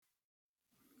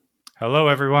Hello,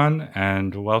 everyone,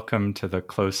 and welcome to the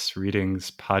Close Readings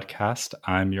podcast.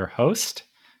 I'm your host,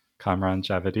 Kamran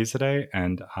Javadizadeh,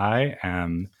 and I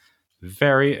am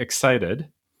very excited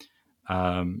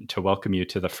to welcome you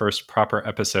to the first proper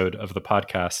episode of the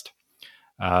podcast.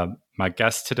 My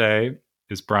guest today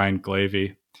is Brian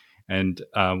Glavey, and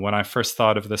when I first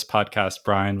thought of this podcast,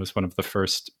 Brian was one of the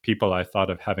first people I thought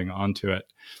of having onto it.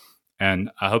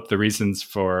 And I hope the reasons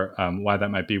for why that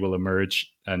might be will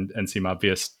emerge and seem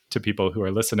obvious to people who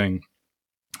are listening.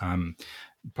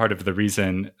 Part of the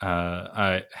reason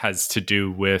has to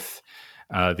do with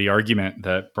the argument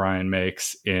that Brian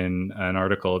makes in an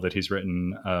article that he's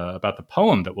written about the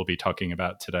poem that we'll be talking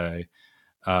about today,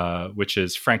 which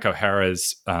is Frank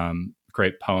O'Hara's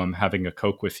great poem, Having a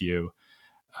Coke with You.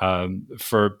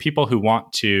 For people who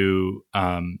want to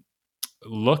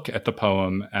look at the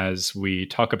poem as we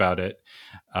talk about it,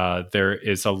 there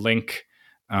is a link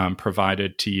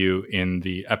provided to you in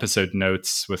the episode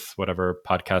notes with whatever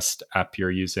podcast app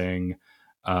you're using,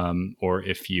 or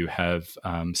if you have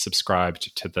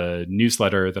subscribed to the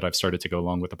newsletter that I've started to go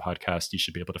along with the podcast, you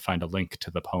should be able to find a link to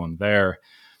the poem there.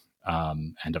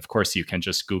 And of course, you can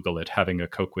just Google it, Having a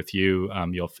Coke with You.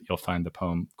 You'll find the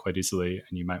poem quite easily,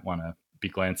 and you might want to be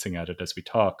glancing at it as we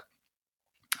talk.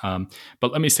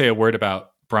 But let me say a word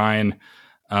about Brian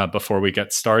before we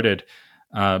get started.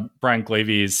 Brian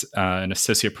Glavey is an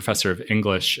associate professor of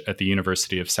English at the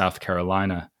University of South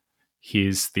Carolina.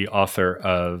 He's the author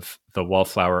of The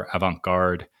Wallflower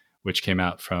Avant-Garde, which came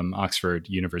out from Oxford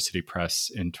University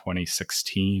Press in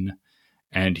 2016.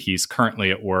 And he's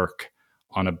currently at work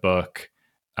on a book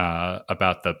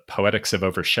about the poetics of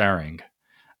oversharing,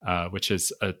 which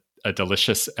is a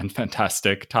delicious and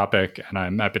fantastic topic. And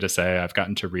I'm happy to say I've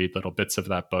gotten to read little bits of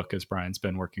that book as Brian's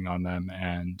been working on them.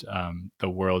 And the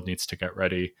world needs to get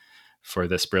ready for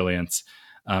this brilliance.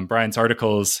 Brian's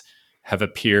articles have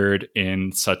appeared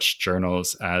in such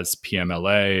journals as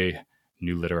PMLA,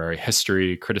 New Literary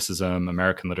History, Criticism,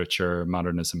 American Literature,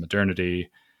 Modernism, Modernity.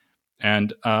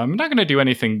 And I'm not going to do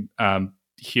anything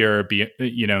here,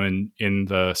 in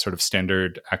the sort of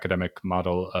standard academic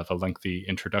model of a lengthy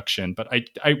introduction. But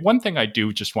I one thing I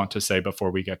do just want to say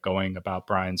before we get going about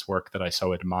Brian's work that I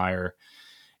so admire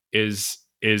is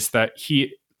that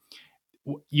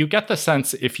you get the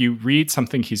sense if you read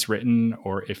something he's written,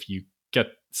 or if you get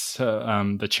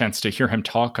the chance to hear him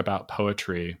talk about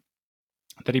poetry,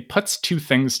 that he puts two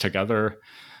things together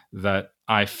that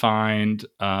I find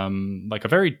like a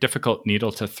very difficult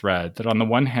needle to thread. That on the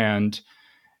one hand,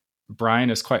 Brian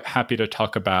is quite happy to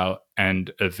talk about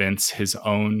and evince his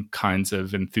own kinds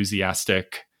of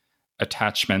enthusiastic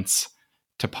attachments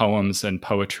to poems and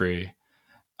poetry.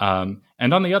 And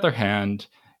on the other hand,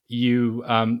 you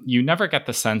never get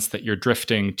the sense that you're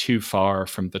drifting too far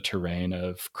from the terrain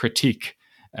of critique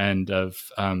and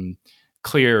of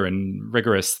clear and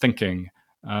rigorous thinking.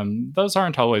 Those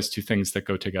aren't always two things that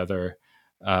go together.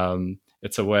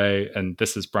 It's a way, and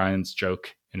this is Brian's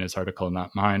joke in his article,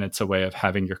 not mine, it's a way of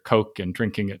having your Coke and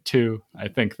drinking it too. I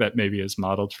think that maybe is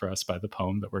modeled for us by the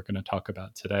poem that we're going to talk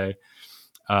about today.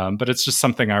 But it's just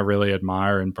something I really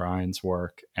admire in Brian's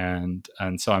work. And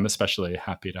so I'm especially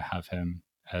happy to have him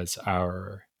as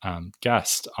our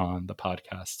guest on the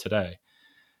podcast today.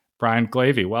 Brian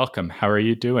Glavey, welcome. How are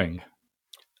you doing?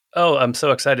 Oh, I'm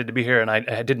so excited to be here, and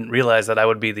I didn't realize that I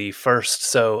would be the first.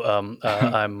 So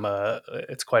I'm.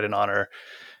 It's quite an honor,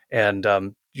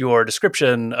 and your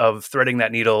description of threading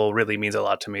that needle really means a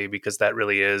lot to me, because that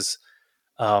really is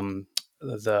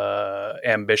the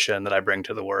ambition that I bring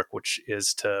to the work, which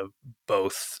is to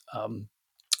both,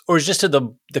 or is just to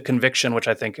the conviction, which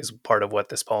I think is part of what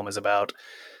this poem is about,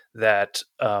 that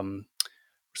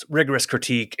rigorous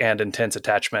critique and intense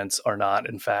attachments are not,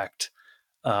 in fact,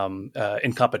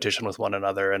 in competition with one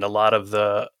another. And a lot of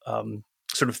the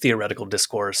sort of theoretical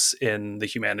discourse in the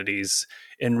humanities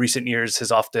in recent years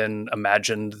has often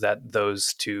imagined that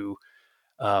those two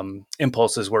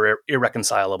impulses were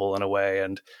irreconcilable in a way.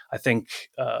 And I think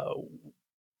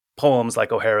poems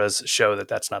like O'Hara's show that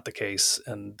that's not the case.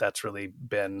 And that's really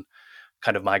been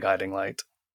kind of my guiding light.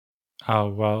 Oh,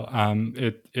 well,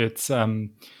 it's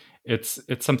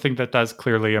something that does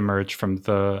clearly emerge from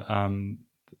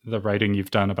the writing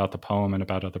you've done about the poem and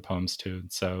about other poems too.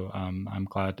 So I'm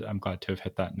glad to have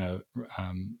hit that note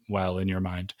well in your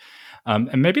mind.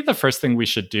 And maybe the first thing we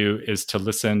should do is to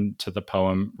listen to the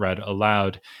poem read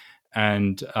aloud.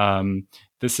 And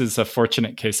this is a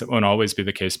fortunate case. It won't always be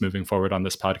the case moving forward on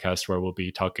this podcast, where we'll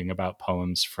be talking about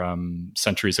poems from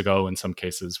centuries ago, in some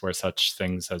cases where such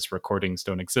things as recordings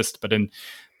don't exist. But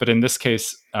in this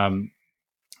case,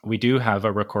 we do have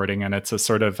a recording, and it's a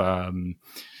sort of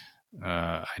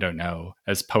I don't know,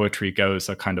 as poetry goes,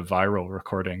 a kind of viral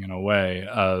recording in a way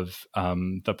of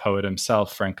the poet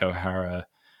himself, Frank O'Hara,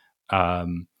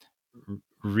 um,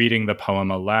 reading the poem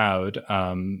aloud.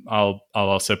 I'll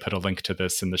also put a link to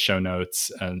this in the show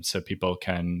notes, so people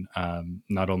can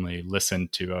not only listen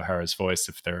to O'Hara's voice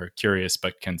if they're curious,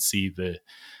 but can see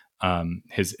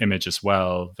his image as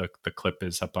well. The clip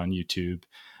is up on YouTube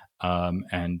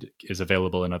and is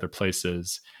available in other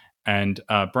places. And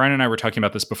Brian and I were talking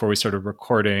about this before we started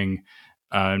recording.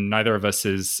 Neither of us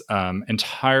is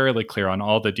entirely clear on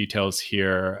all the details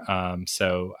here,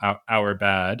 so our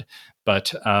bad.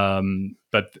 But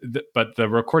the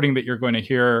recording that you're going to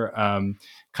hear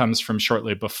comes from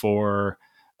shortly before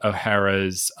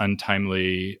O'Hara's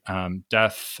untimely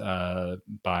death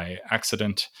by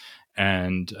accident,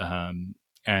 and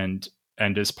and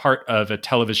and is part of a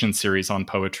television series on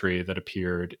poetry that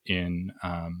appeared in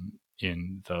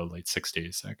the late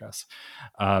 '60s, I guess.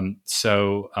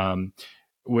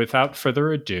 Without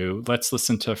further ado, let's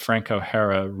listen to Frank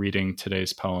O'Hara reading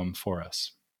today's poem for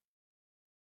us.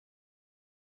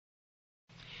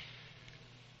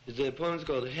 The poem's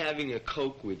called Having a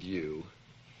Coke with You.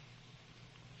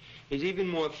 It's even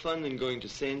more fun than going to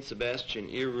San Sebastian,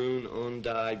 Irun,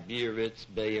 Onday, Biarritz,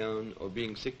 Bayonne, or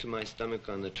being sick to my stomach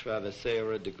on the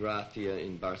Travessera de Gracia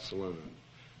in Barcelona.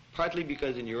 Partly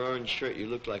because in your orange shirt you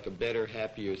look like a better,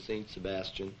 happier Saint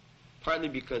Sebastian. Partly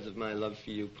because of my love for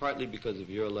you. Partly because of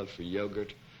your love for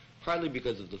yogurt. Partly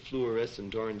because of the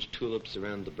fluorescent orange tulips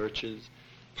around the birches.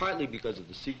 Partly because of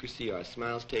the secrecy our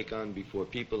smiles take on before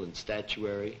people and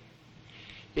statuary.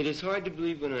 It is hard to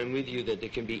believe when I'm with you that there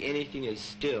can be anything as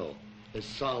still, as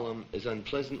solemn, as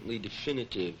unpleasantly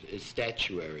definitive as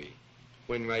statuary,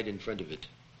 when right in front of it,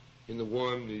 in the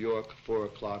warm New York 4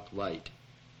 o'clock light.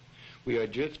 We are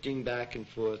drifting back and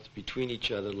forth between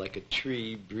each other like a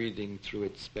tree breathing through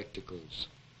its spectacles.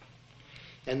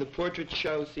 And the portrait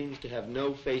show seems to have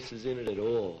no faces in it at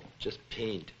all, just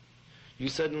paint. You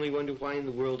suddenly wonder why in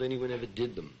the world anyone ever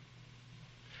did them.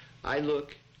 I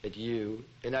look at you,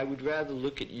 and I would rather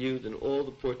look at you than all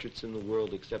the portraits in the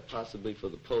world, except possibly for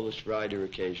the Polish rider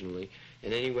occasionally,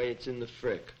 and anyway it's in the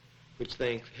Frick, which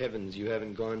thank heavens you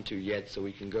haven't gone to yet so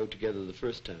we can go together the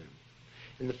first time.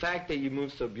 And the fact that you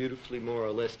move so beautifully more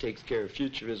or less takes care of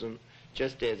futurism,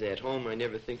 just as at home I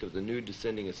never think of the nude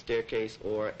descending a staircase,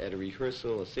 or at a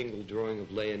rehearsal a single drawing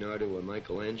of Leonardo or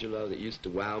Michelangelo that used to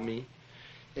wow me.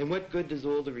 And what good does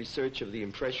all the research of the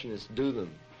Impressionists do them,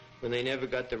 when they never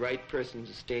got the right person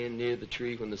to stand near the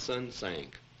tree when the sun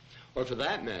sank? Or for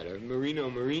that matter, Marino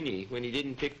Marini, when he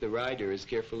didn't pick the rider as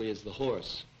carefully as the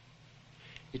horse.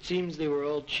 It seems they were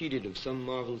all cheated of some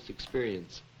marvelous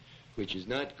experience, which is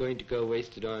not going to go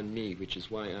wasted on me, which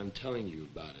is why I'm telling you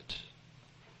about it.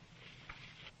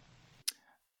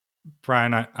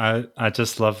 Brian, I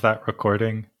just love that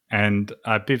recording, and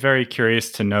I'd be very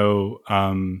curious to know,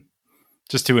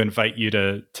 just to invite you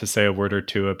to say a word or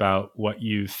two about what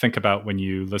you think about when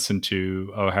you listen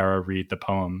to O'Hara read the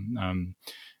poem.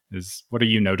 What are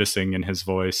you noticing in his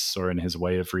voice or in his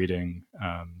way of reading,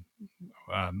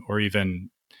 or even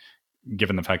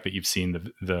given the fact that you've seen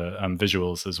the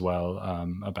visuals as well,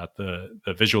 about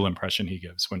the visual impression he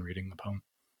gives when reading the poem?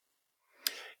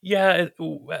 Yeah,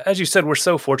 as you said, we're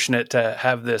so fortunate to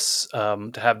have this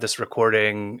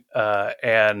recording,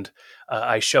 and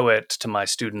I show it to my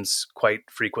students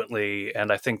quite frequently,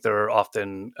 and I think they're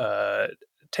often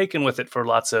taken with it for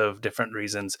lots of different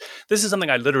reasons. This is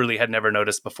something I literally had never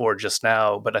noticed before just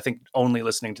now, but I think only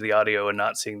listening to the audio and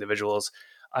not seeing the visuals,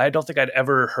 I don't think I'd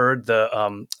ever heard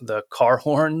the car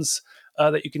horns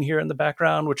that you can hear in the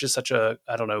background, which is such a,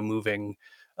 I don't know, moving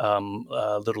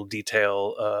little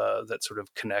detail that sort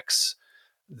of connects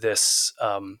this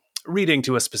reading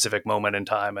to a specific moment in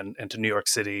time, and to New York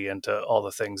City, and to all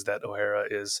the things that O'Hara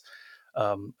is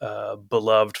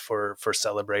beloved for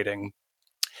celebrating.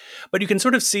 But you can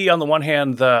sort of see, on the one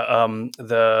hand,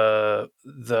 the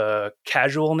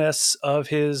casualness of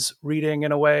his reading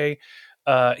in a way.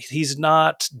 He's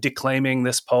not declaiming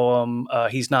this poem.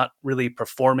 He's not really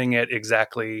performing it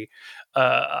exactly.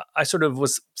 I sort of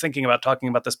was thinking about talking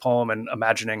about this poem and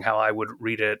imagining how I would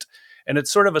read it. And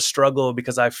it's sort of a struggle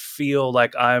because I feel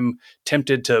like I'm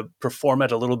tempted to perform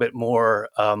it a little bit more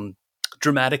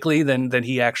dramatically than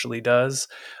he actually does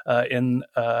in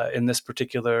this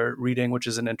particular reading, which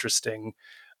is an interesting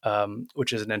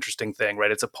thing,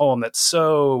 right? It's a poem that's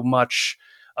so much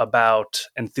about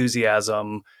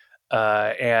enthusiasm,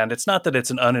 and it's not that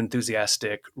it's an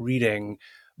unenthusiastic reading,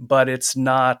 but it's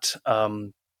not.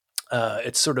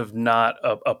 It's sort of not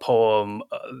a poem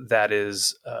that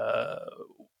is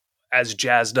as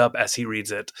jazzed up as he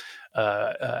reads it,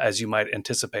 as you might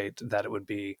anticipate that it would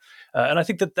be. And I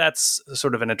think that that's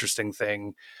sort of an interesting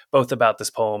thing, both about this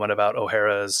poem and about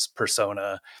O'Hara's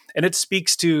persona. And it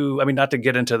speaks to, I mean, not to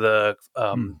get into the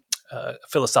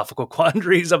philosophical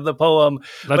quandaries of the poem,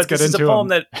 Let's but get this is a into poem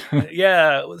them. that,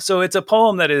 yeah, so it's a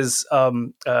poem that is,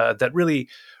 that really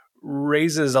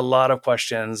raises a lot of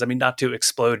questions. I mean, not to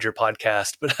explode your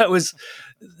podcast, but I was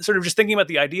sort of just thinking about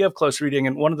the idea of close reading.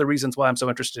 And one of the reasons why I'm so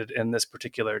interested in this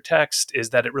particular text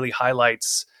is that it really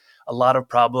highlights a lot of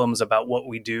problems about what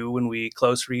we do when we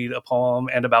close read a poem,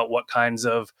 and about what kinds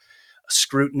of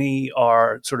scrutiny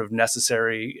are sort of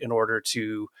necessary in order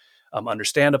to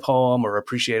understand a poem or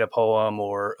appreciate a poem,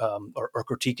 or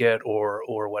critique it,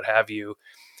 or what have you.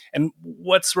 And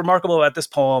what's remarkable about this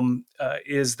poem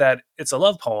is that it's a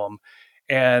love poem.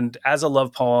 And as a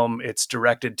love poem, it's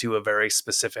directed to a very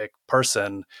specific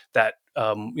person that,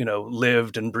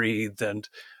 lived and breathed and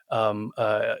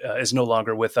is no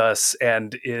longer with us,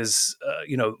 and is,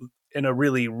 in a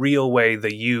really real way,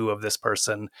 the you of this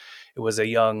person. It was a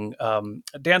young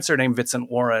dancer named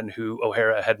Vincent Warren who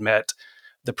O'Hara had met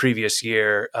the previous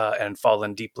year and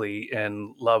fallen deeply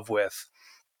in love with.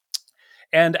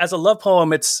 And as a love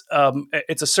poem, it's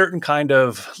a certain kind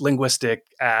of linguistic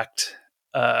act,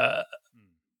 uh,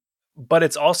 but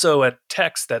it's also a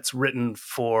text that's written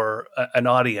for an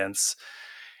audience.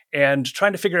 And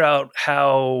trying to figure out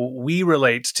how we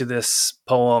relate to this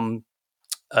poem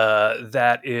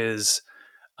that is,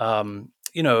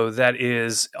 that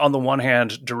is on the one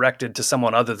hand directed to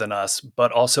someone other than us,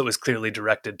 but also is clearly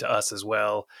directed to us as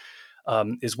well,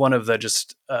 is one of the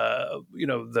just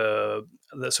the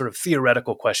sort of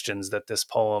theoretical questions that this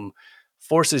poem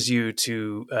forces you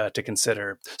to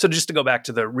consider. So just to go back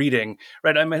to the reading,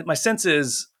 right? My sense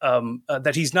is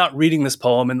that he's not reading this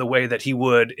poem in the way that he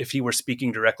would if he were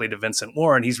speaking directly to Vincent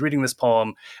Warren. He's reading this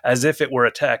poem as if it were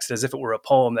a text, as if it were a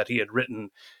poem that he had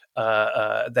written,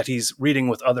 that he's reading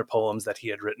with other poems that he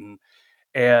had written.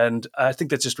 And I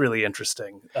think that's just really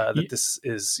interesting that this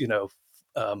is,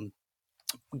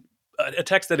 a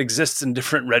text that exists in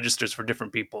different registers for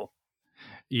different people.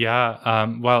 Yeah.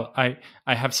 Well, I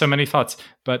have so many thoughts,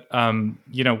 but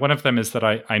one of them is that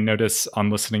I notice on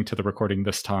listening to the recording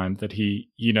this time that he,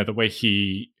 the way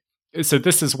he, so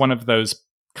this is one of those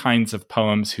kinds of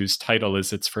poems whose title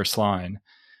is its first line,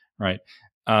 right?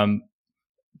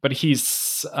 But he's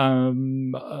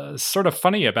sort of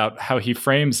funny about how he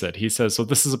frames it. He says, "Well,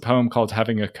 this is a poem called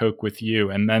Having a Coke with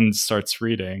You," and then starts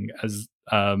reading as,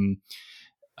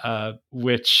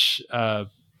 which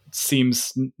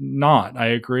seems not, I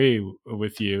agree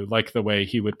with you, like the way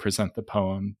he would present the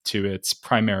poem to its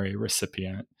primary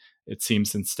recipient. It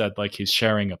seems instead like he's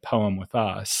sharing a poem with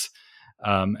us,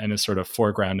 and is sort of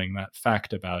foregrounding that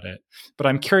fact about it. But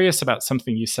I'm curious about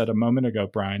something you said a moment ago,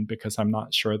 Brian, because I'm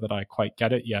not sure that I quite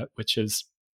get it yet, which is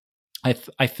I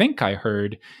think I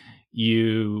heard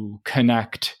you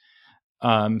connect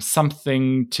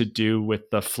something to do with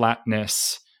the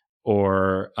flatness,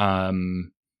 or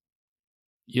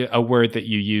a word that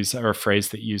you use, or a phrase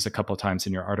that you use a couple of times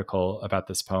in your article about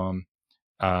this poem,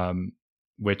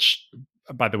 which,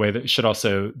 by the way, that should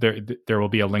also, there will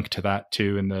be a link to that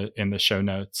too in the show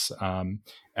notes. And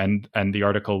the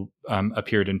article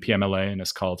appeared in PMLA and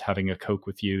is called "Having a Coke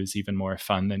with You is Even More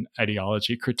Fun Than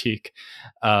Ideology Critique."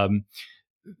 The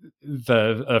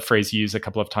phrase you use a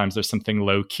couple of times, there's something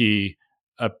low key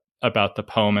about the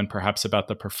poem and perhaps about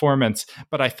the performance,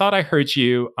 but I thought I heard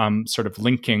you sort of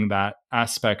linking that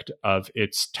aspect of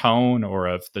its tone, or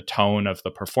of the tone of the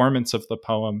performance of the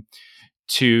poem,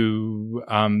 to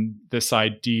this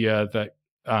idea that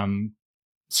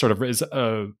sort of is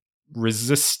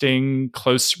resisting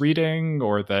close reading,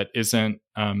 or that is in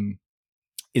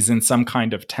some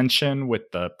kind of tension with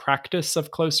the practice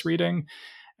of close reading.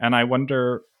 And I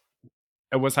wonder,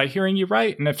 was I hearing you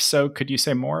right? And if so, could you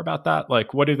say more about that?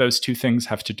 Like, what do those two things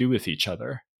have to do with each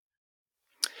other?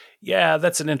 Yeah,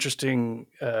 that's an interesting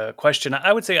question.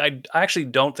 I would say I actually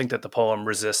don't think that the poem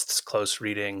resists close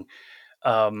reading,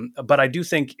 but I do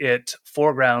think it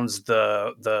foregrounds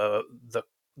the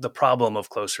problem of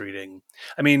close reading.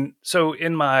 I mean, so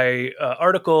in my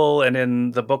article and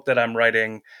in the book that I'm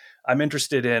writing, I'm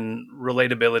interested in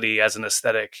relatability as an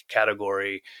aesthetic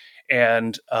category,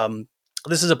 and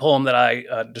this is a poem that I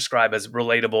describe as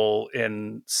relatable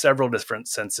in several different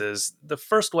senses. The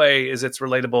first way is it's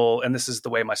relatable, and this is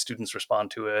the way my students respond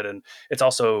to it, and it's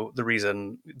also the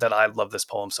reason that I love this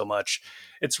poem so much.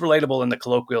 It's relatable in the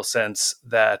colloquial sense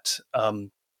that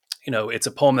it's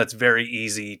a poem that's very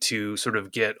easy to sort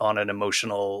of get on an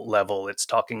emotional level. It's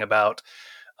talking about,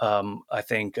 I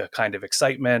think, a kind of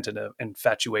excitement and an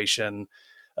infatuation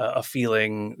a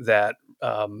feeling that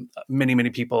many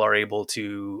people are able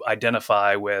to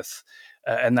identify with,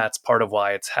 and that's part of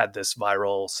why it's had this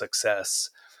viral success.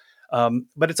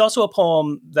 But it's also a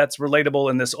poem that's relatable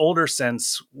in this older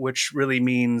sense, which really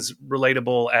means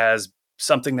relatable as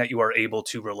something that you are able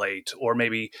to relate, or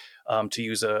maybe to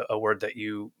use a word that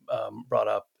you brought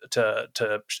up,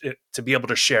 to be able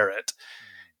to share it.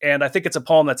 And I think it's a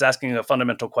poem that's asking a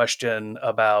fundamental question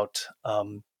about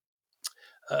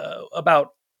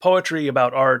poetry,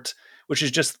 about art, which is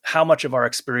just how much of our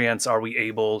experience are we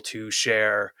able to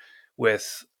share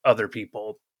with other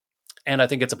people. And I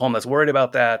think it's a poem that's worried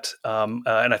about that. And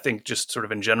I think just sort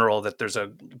of in general that there's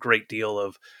a great deal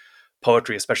of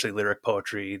poetry, especially lyric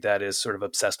poetry, that is sort of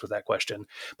obsessed with that question.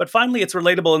 But finally, it's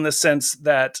relatable in the sense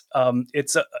that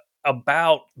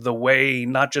about the way,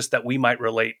 not just that we might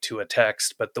relate to a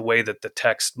text, but the way that the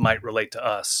text might relate to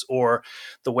us, or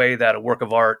the way that a work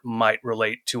of art might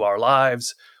relate to our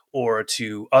lives or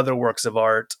to other works of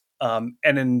art. And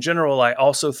in general, I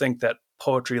also think that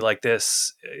poetry like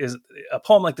this is a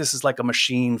poem like this is like a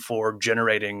machine for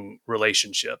generating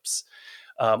relationships,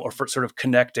 or for sort of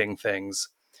connecting things.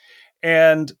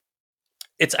 And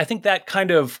it's, I think, that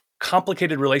kind of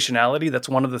complicated relationality that's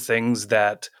one of the things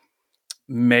that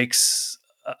makes,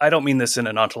 I don't mean this in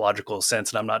an ontological sense,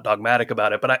 and I'm not dogmatic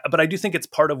about it, but I do think it's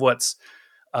part of what's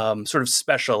sort of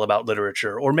special about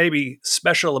literature, or maybe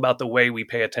special about the way we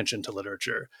pay attention to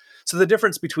literature. So the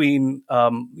difference between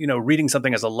reading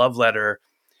something as a love letter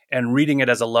and reading it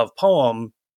as a love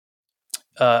poem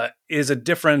is a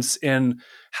difference in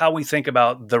how we think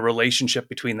about the relationship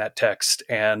between that text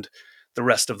and the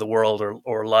rest of the world,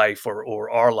 or life, or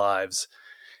our lives.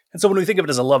 And so when we think of it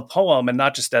as a love poem and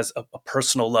not just as a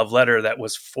personal love letter that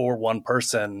was for one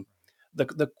person,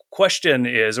 the question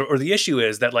is, or the issue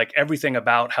is, that like everything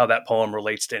about how that poem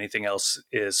relates to anything else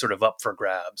is sort of up for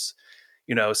grabs.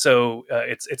 So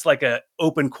it's like an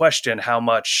open question how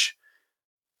much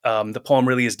the poem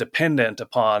really is dependent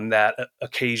upon that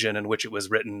occasion in which it was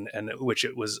written and in which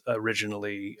it was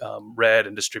originally read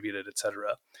and distributed,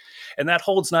 etc. And that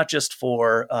holds not just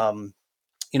for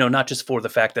not just for the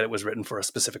fact that it was written for a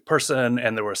specific person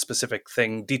and there were specific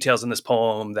details in this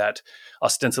poem that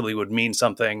ostensibly would mean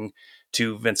something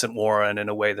to Vincent Warren in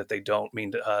a way that they don't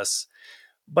mean to us,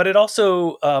 but it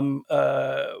also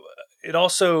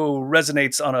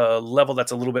resonates on a level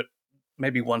that's a little bit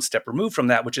maybe one step removed from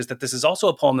that, which is that this is also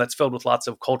a poem that's filled with lots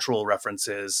of cultural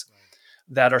references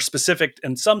that are specific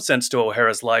in some sense to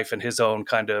O'Hara's life and his own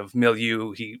kind of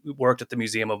milieu. He worked at the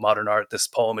Museum of Modern Art. This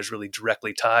poem is really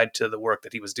directly tied to the work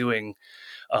that he was doing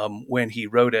when he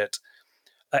wrote it.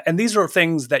 And these are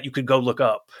things that you could go look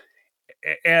up.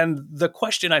 And the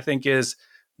question, I think, is,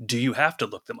 do you have to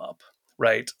look them up?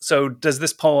 Right? So does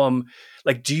this poem,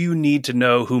 do you need to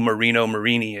know who Marino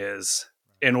Marini is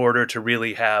in order to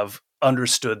really have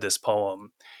understood this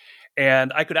poem?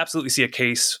 And I could absolutely see a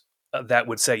case that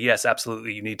would say, yes,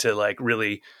 absolutely, you need to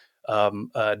really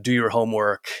do your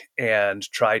homework and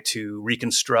try to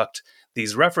reconstruct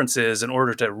these references in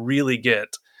order to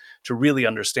really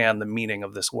understand the meaning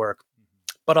of this work.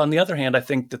 But on the other hand, I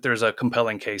think that there's a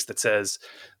compelling case that says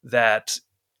that,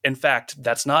 in fact,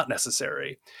 that's not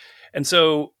necessary. And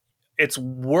so it's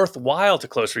worthwhile to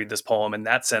close read this poem in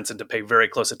that sense and to pay very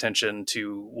close attention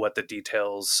to what the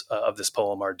details of this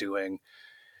poem are doing.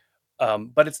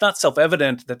 But it's not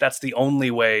self-evident that that's the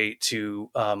only way to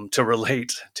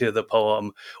relate to the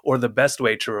poem, or the best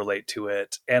way to relate to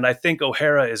it. And I think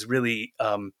O'Hara is really,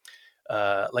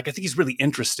 I think he's really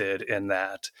interested in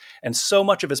that. And so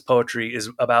much of his poetry is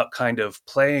about kind of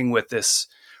playing with this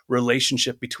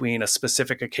relationship between a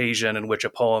specific occasion in which a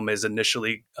poem is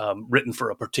initially written for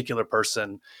a particular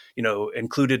person,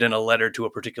 included in a letter to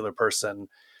a particular person,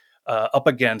 up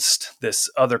against this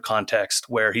other context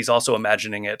where he's also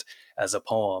imagining it as a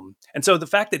poem. And so the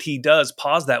fact that he does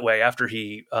pause that way after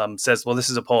he says, well, this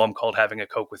is a poem called Having a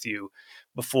Coke with You,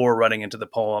 before running into the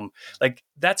poem,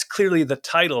 that's clearly the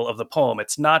title of the poem.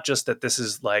 It's not just that this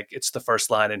is it's the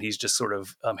first line and he's just sort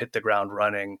of hit the ground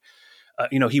running.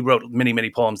 He wrote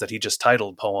many poems that he just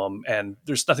titled poem, and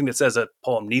there's nothing that says a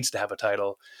poem needs to have a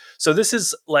title. So this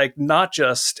is not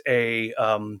just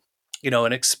an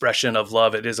expression of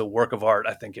love. It is a work of art,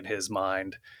 I think, in his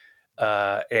mind.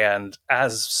 And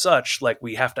as such,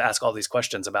 we have to ask all these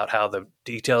questions about how the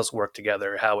details work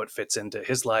together, how it fits into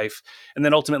his life, and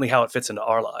then ultimately how it fits into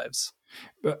our lives.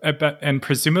 And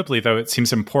presumably, though, it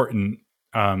seems important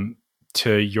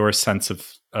to your sense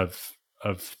of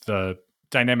the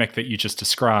dynamic that you just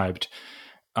described,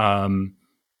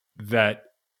 that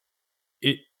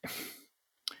it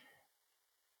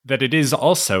is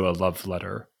also a love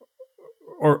letter,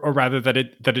 or rather that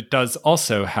it does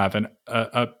also have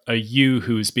a you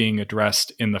who's being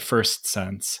addressed in the first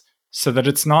sense, so that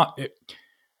it's not.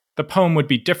 The poem would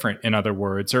be different, in other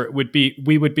words, or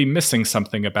we would be missing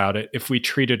something about it if we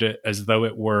treated it as though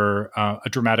it were a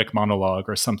dramatic monologue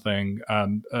or something,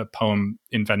 a poem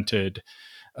invented,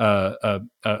 a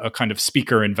kind of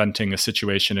speaker inventing a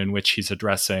situation in which he's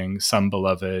addressing some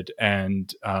beloved,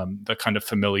 and the kind of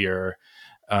familiar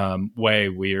way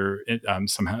we're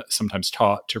sometimes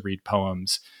taught to read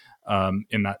poems,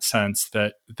 in that sense,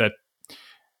 that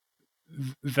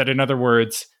in other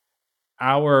words,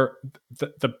 our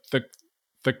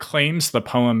the claims the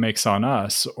poem makes on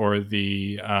us, or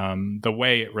the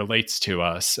way it relates to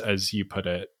us, as you put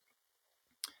it,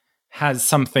 has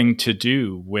something to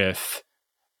do with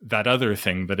that other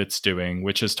thing that it's doing,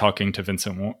 which is talking to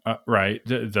Vincent, right?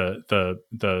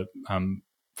 The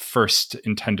first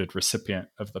intended recipient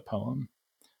of the poem.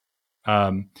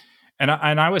 And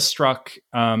I was struck,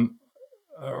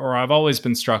 or I've always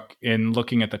been struck in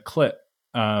looking at the clip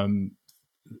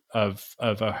of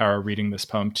O'Hara reading this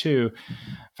poem too,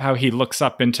 how he looks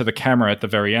up into the camera at the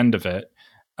very end of it,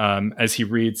 as he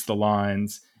reads the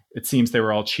lines. It seems they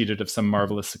were all cheated of some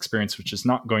marvelous experience, which is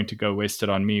not going to go wasted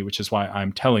on me, which is why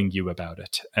I'm telling you about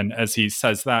it. And as he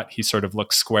says that, he sort of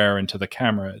looks square into the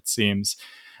camera, it seems.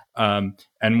 And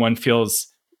one feels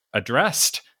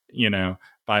addressed,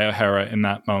 by O'Hara in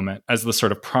that moment as the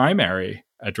sort of primary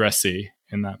addressee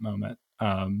in that moment.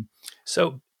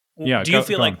 So do you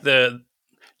feel like the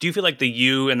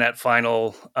you in that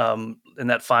final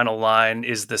line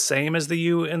is the same as the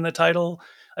you in the title?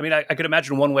 I mean, I could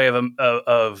imagine one way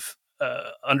of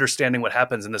understanding what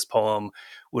happens in this poem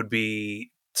would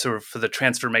be sort of for the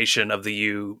transformation of the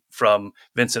you from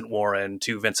Vincent Warren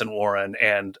to Vincent Warren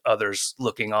and others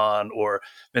looking on, or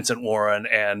Vincent Warren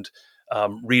and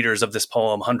readers of this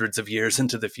poem hundreds of years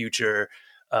into the future.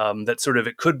 That sort of,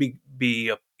 it could be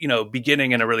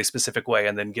beginning in a really specific way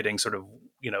and then getting sort of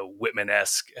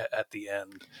Whitman-esque at the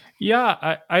end.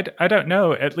 Yeah, I don't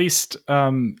know. At least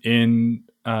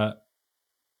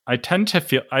I tend to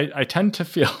feel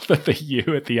that the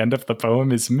you at the end of the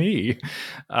poem is me,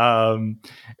 and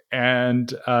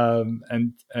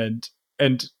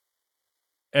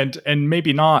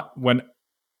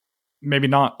maybe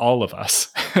not all of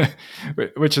us,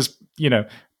 which is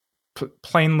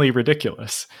plainly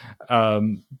ridiculous.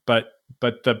 But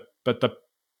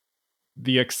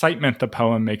the excitement the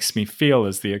poem makes me feel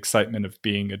is the excitement of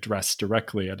being addressed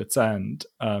directly at its end,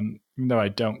 even though I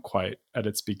don't quite at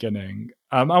its beginning.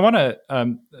 I want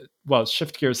to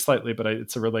shift gears slightly, but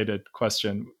it's a related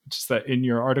question. Just that in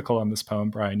your article on this poem,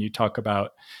 Brian, you talk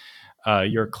about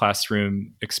your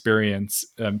classroom experience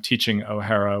teaching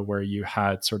O'Hara, where you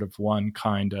had sort of one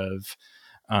kind of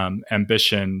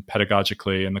ambition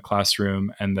pedagogically in the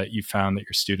classroom, and that you found that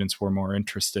your students were more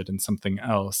interested in something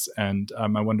else. And I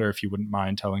wonder if you wouldn't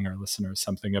mind telling our listeners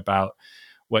something about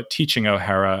what teaching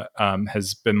O'Hara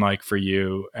has been like for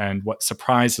you, and what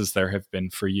surprises there have been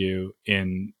for you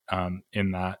in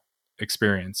that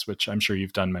experience, which I'm sure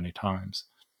you've done many times.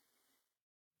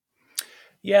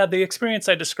 Yeah, the experience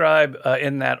I describe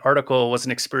in that article was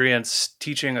an experience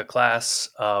teaching a class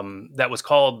that was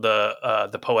called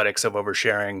the Poetics of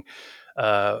Oversharing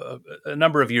a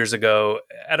number of years ago,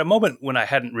 at a moment when I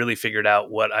hadn't really figured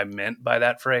out what I meant by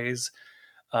that phrase.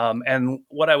 And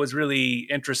what I was really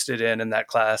interested in that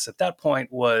class at that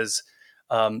point was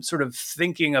sort of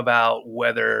thinking about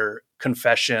whether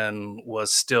confession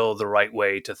was still the right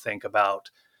way to think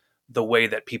about the way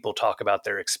that people talk about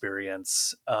their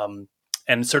experience.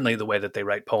 And certainly the way that they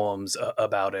write poems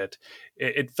about it.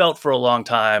 It felt for a long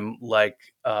time like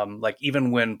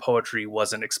even when poetry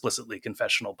wasn't explicitly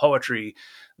confessional poetry,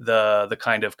 the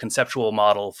kind of conceptual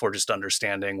model for just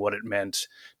understanding what it meant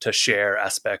to share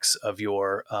aspects of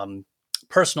your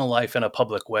personal life in a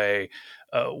public way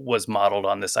was modeled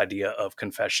on this idea of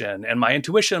confession. And my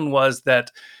intuition was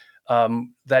that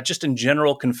that just in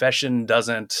general, confession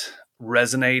doesn't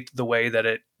resonate the way that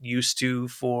it used to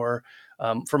for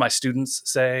my students,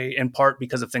 say, in part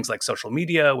because of things like social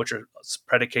media, which are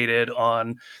predicated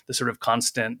on the sort of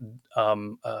constant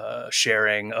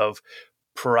sharing of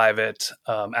private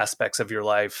aspects of your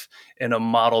life in a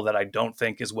model that I don't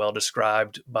think is well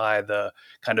described by the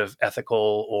kind of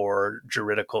ethical or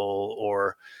juridical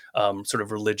or sort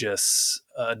of religious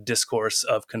discourse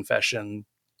of confession.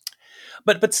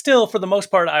 But still, for the most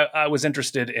part, I was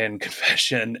interested in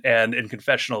confession and in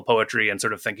confessional poetry, and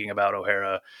sort of thinking about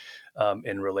O'Hara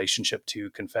in relationship to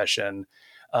confession.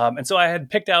 And so I had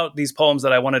picked out these poems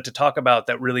that I wanted to talk about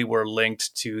that really were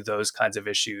linked to those kinds of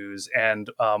issues. And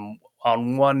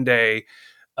on one day,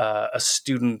 a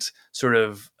student sort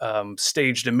of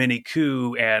staged a mini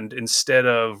coup, and instead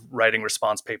of writing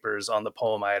response papers on the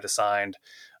poem I had assigned,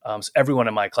 so everyone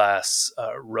in my class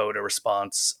wrote a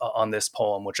response on this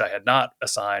poem, which I had not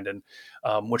assigned, and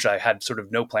which I had sort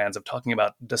of no plans of talking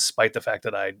about, despite the fact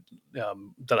that I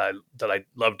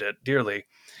loved it dearly.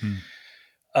 Hmm.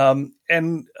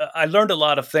 And I learned a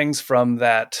lot of things from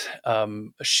that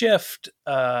shift.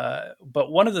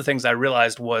 But one of the things I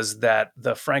realized was that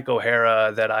the Frank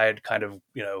O'Hara that I had kind of,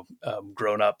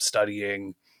 grown up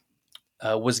studying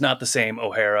was not the same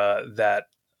O'Hara that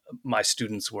my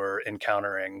students were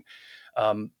encountering.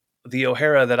 Um, the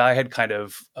O'Hara that I had kind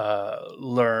of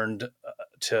learned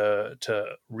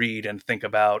to read and think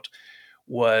about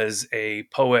was a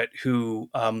poet who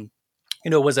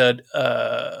was a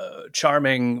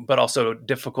charming but also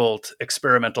difficult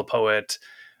experimental poet,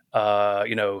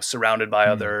 surrounded by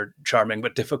Hmm. other charming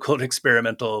but difficult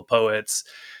experimental poets.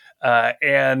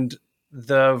 And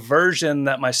the version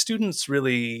that my students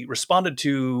really responded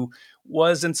to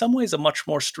was in some ways a much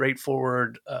more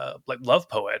straightforward, like love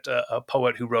poet, a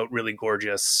poet who wrote really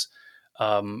gorgeous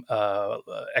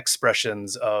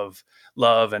expressions of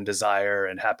love and desire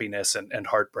and happiness and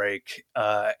heartbreak.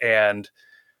 And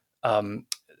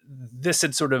this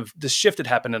shift had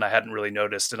happened, and I hadn't really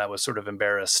noticed, and I was sort of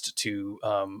embarrassed to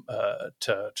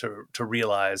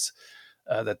realize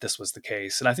that this was the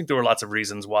case. And I think there were lots of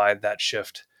reasons why that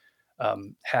shift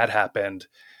had happened.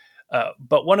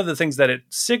 But one of the things that it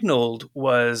signaled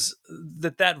was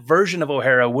that version of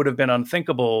O'Hara would have been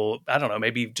unthinkable, I don't know,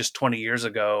 maybe just 20 years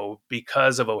ago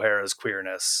because of O'Hara's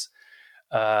queerness.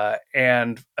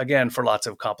 And again, for lots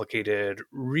of complicated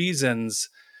reasons,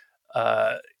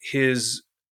 his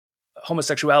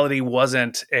homosexuality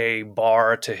wasn't a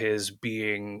bar to his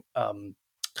being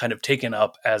kind of taken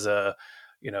up as a,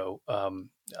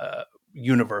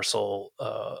 universal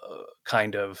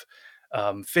kind of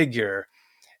figure.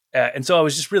 And so I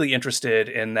was just really interested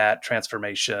in that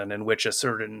transformation, in which a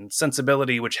certain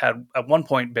sensibility, which had at one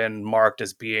point been marked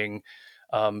as being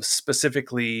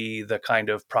specifically the kind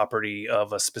of property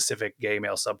of a specific gay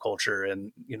male subculture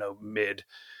in, mid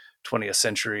 20th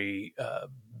century,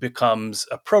 becomes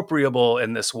appropriable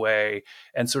in this way,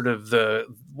 and sort of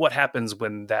what happens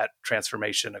when that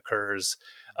transformation occurs,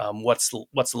 what's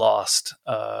lost,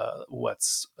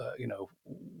 what's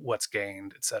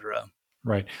gained, etc.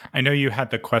 Right. I know you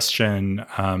had the question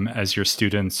as your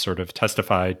students sort of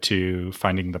testified to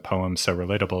finding the poem so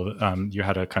relatable. You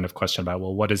had a kind of question about,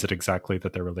 well, what is it exactly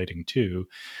that they're relating to?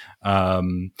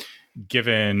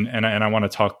 Given, and I want to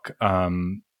talk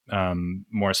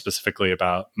more specifically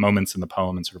about moments in the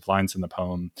poem and sort of lines in the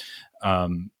poem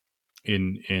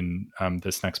in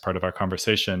this next part of our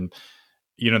conversation.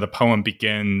 The poem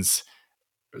begins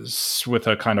with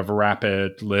a kind of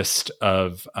rapid list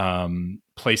of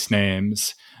place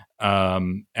names,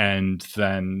 and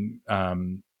then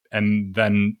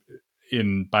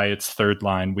in by its third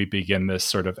line, we begin this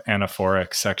sort of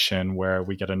anaphoric section where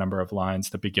we get a number of lines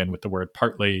that begin with the word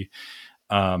partly,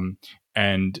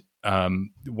 and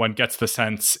one gets the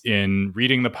sense in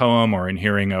reading the poem or in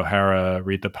hearing O'Hara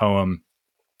read the poem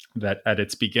that at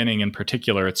its beginning in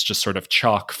particular, it's just sort of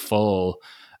chock full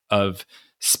of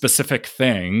specific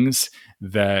things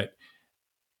that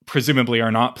presumably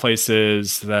are not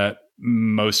places that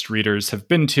most readers have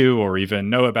been to or even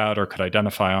know about or could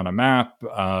identify on a map.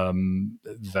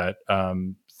 That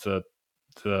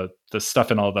the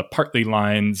stuff in all the partly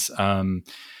lines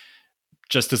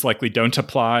just as likely don't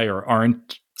apply or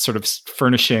aren't sort of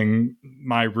furnishing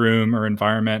my room or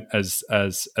environment as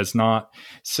not.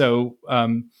 So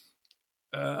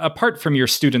apart from your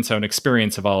students' own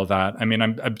experience of all of that, I mean,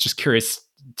 I'm just curious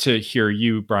to hear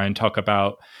you, Brian, talk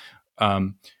about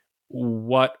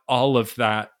what all of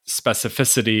that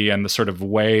specificity and the sort of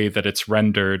way that it's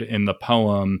rendered in the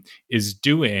poem is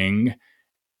doing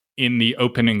in the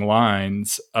opening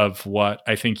lines of what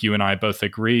I think you and I both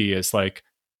agree is like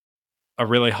a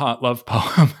really hot love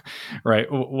poem, right?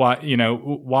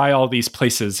 Why all these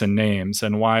places and names,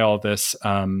 and why all this?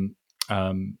 Why,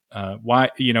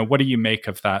 what do you make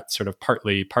of that sort of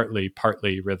partly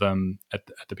rhythm at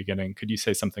the beginning? Could you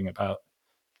say something about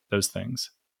those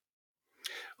things?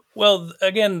 Well,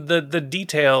 again, the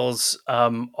details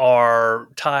are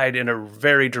tied in a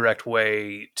very direct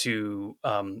way to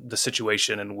the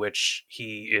situation in which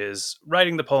he is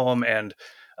writing the poem, and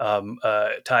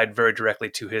tied very directly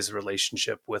to his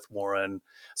relationship with Warren.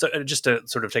 So, just to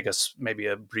sort of take us maybe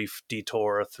a brief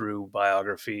detour through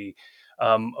biography,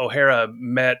 O'Hara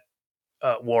met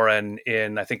Warren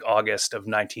in, I think, August of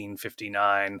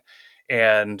 1959,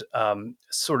 and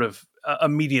sort of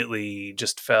immediately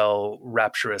just fell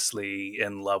rapturously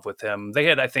in love with him. They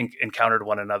had, I think, encountered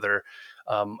one another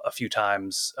a few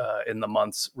times in the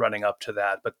months running up to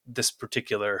that, but this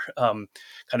particular kind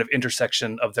of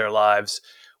intersection of their lives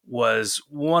was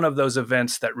one of those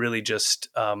events that really just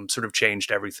sort of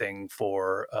changed everything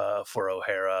for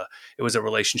O'Hara. It was a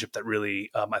relationship that really,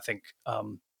 I think,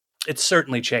 it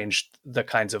certainly changed the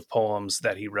kinds of poems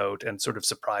that he wrote and sort of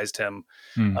surprised him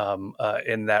Mm.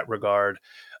 in that regard.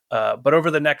 But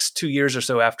over the next 2 years or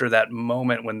so after that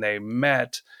moment when they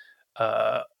met,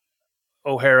 uh,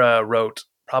 O'Hara wrote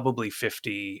probably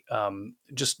 50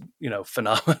 just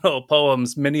phenomenal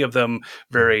poems, many of them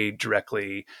very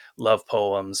directly love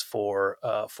poems for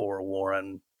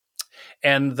Warren.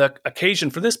 And the occasion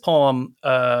for this poem,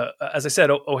 as I said,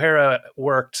 O'Hara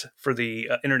worked for the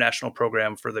international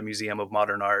program for the Museum of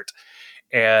Modern Art,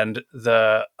 and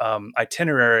the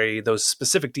itinerary, those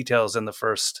specific details in the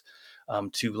first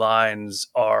two lines,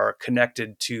 are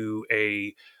connected to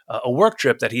a work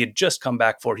trip that he had just come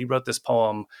back for. He wrote this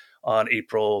poem on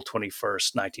April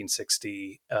 21st,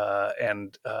 1960,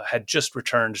 and had just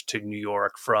returned to New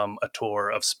York from a tour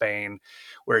of Spain,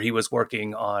 where he was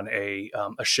working on a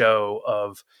show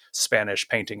of Spanish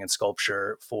painting and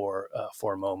sculpture for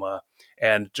MoMA.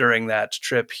 And during that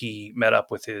trip, he met up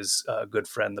with his good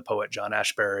friend, the poet John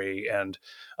Ashbery, and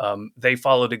they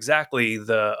followed exactly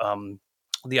the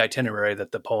itinerary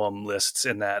that the poem lists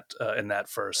in that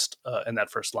first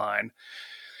line.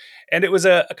 And it was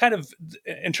a kind of,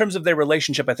 in terms of their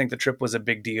relationship, I think the trip was a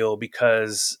big deal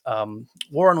because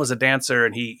Warren was a dancer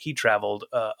and he traveled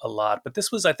a lot. But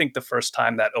this was, I think, the first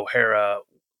time that O'Hara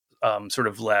sort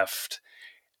of left.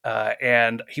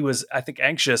 And he was, I think,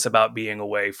 anxious about being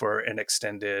away for an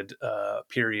extended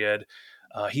period.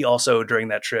 He also, during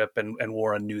that trip, and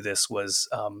Warren knew this, was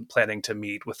planning to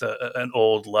meet with an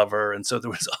old lover. And so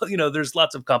there was, there's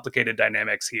lots of complicated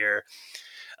dynamics here.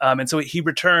 And so he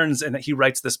returns and he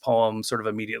writes this poem sort of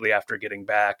immediately after getting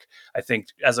back, I think,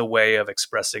 as a way of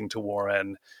expressing to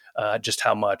Warren just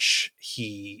how much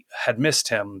he had missed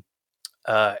him.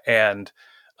 And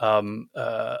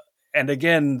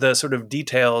again, the sort of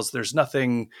details, there's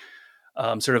nothing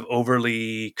sort of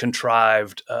overly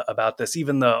contrived about this.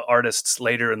 Even the artists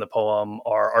later in the poem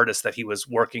are artists that he was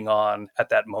working on at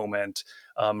that moment,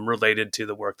 related to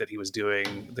the work that he was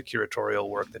doing, the curatorial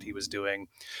work that he was doing.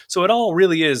 So it all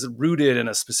really is rooted in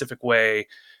a specific way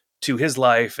to his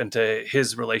life and to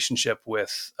his relationship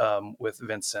with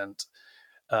Vincent.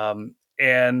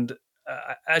 And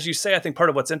as you say, I think part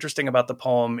of what's interesting about the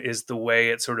poem is the way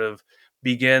it sort of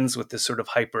begins with this sort of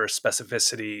hyper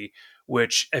specificity,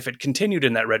 which, if it continued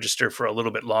in that register for a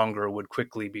little bit longer, would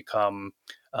quickly become,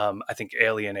 I think,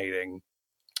 alienating.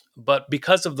 But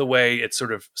because of the way it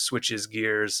sort of switches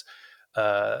gears,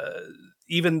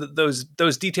 even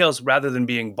those details, rather than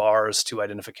being bars to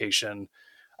identification,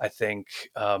 I think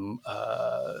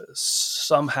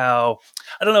somehow,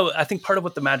 I don't know, I think part of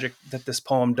what the magic that this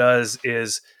poem does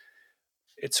is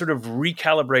it sort of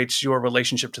recalibrates your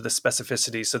relationship to the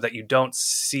specificity so that you don't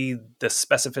see the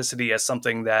specificity as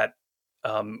something that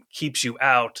keeps you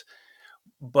out,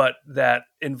 but that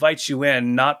invites you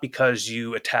in, not because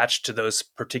you attach to those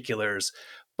particulars,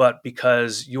 but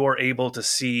because you're able to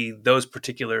see those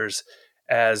particulars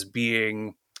as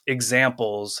being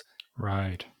examples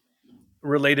Right.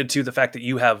 related to the fact that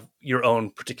you have your own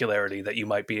particularity that you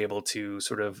might be able to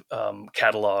sort of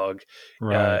catalog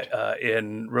Right.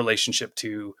 in relationship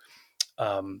to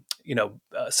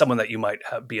someone that you might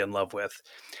be in love with.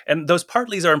 And those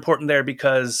partlies are important there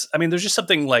because, I mean, there's just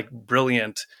something like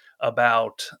brilliant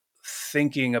about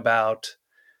thinking about,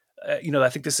 I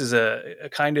think this is a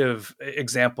kind of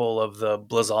example of the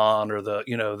blazon, or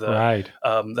Right.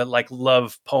 the like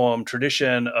love poem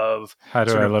tradition of How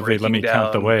do sort I of love thee? Let breaking me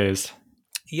count the down. ways.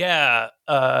 Yeah.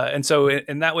 And so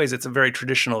in that ways, it's a very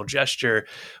traditional gesture,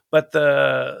 but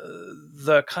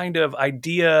the kind of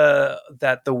idea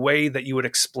that the way that you would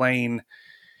explain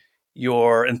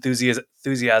your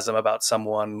enthusiasm about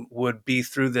someone would be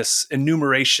through this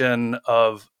enumeration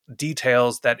of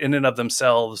details that in and of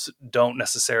themselves don't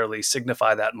necessarily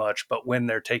signify that much, but when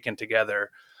they're taken together,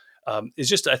 is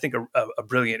just, I think, a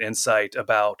brilliant insight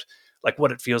about like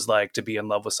what it feels like to be in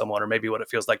love with someone, or maybe what it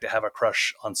feels like to have a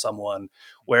crush on someone,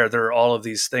 where there are all of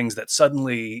these things that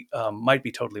suddenly might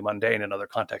be totally mundane in other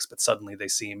contexts, but suddenly they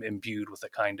seem imbued with a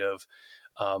kind of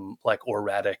like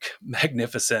auratic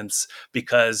magnificence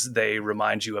because they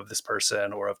remind you of this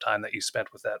person or of time that you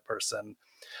spent with that person.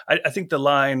 I think the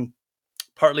line,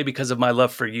 partly because of my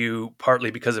love for you,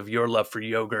 partly because of your love for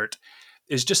yogurt,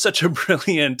 is just such a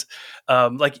brilliant,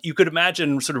 like you could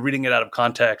imagine sort of reading it out of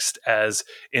context as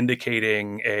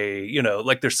indicating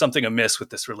like there's something amiss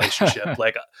with this relationship.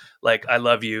 like I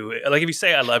love you. Like if you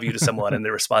say I love you to someone and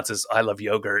the response is I love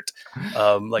yogurt,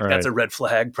 like that's Right. a red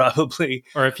flag probably.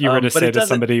 Or if you were to But say it to doesn't.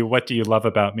 somebody, what do you love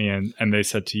about me? And they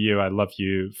said to you, I love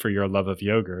you for your love of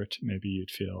yogurt, maybe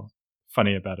you'd feel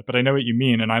funny about it. But I know what you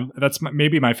mean. And that's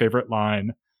maybe my favorite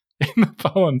line in the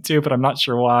poem too, but I'm not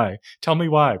sure why. Tell me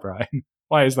why, Brian.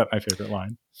 Why is that my favorite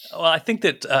line? Well, I think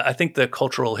the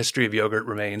cultural history of yogurt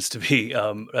remains to be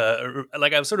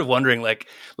like I was sort of wondering like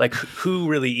who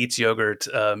really eats yogurt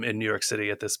in New York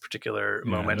City at this particular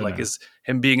Yeah, I moment. don't Like know. is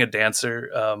him being a dancer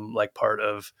like part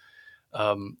of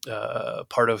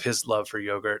his love for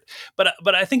yogurt.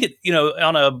 But I think it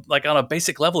on a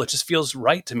basic level it just feels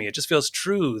right to me. It just feels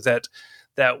true that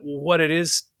what it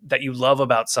is that you love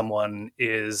about someone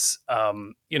is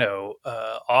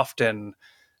often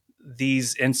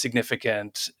these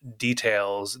insignificant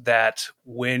details that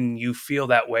when you feel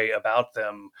that way about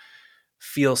them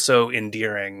feel so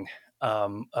endearing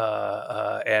and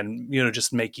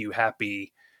just make you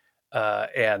happy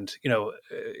and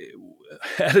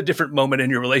at a different moment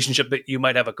in your relationship that you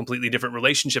might have a completely different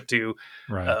relationship to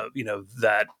Right.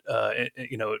 that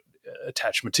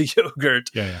attachment to yogurt.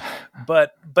 Yeah.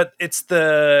 But it's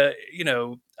the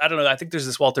I don't know, I think there's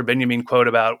this Walter Benjamin quote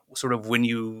about sort of when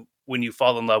you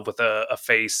fall in love with a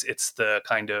face, it's the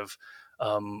kind of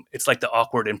it's like the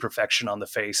awkward imperfection on the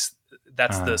face.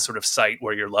 That's the sort of site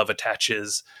where your love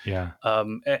attaches. Yeah.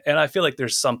 And I feel like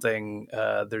there's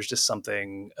just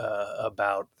something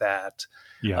about that.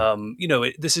 Yeah.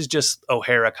 This is just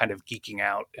O'Hara kind of geeking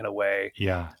out in a way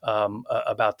Yeah.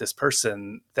 about this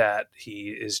person that he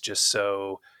is just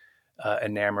so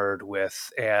enamored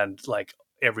with, and like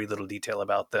every little detail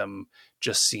about them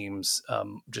just seems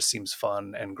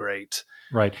fun and great.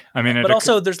 Right. I mean, But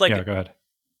also there's yeah, go ahead.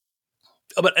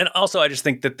 and also I just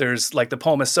think that there's like the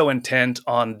poem is so intent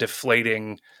on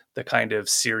deflating the kind of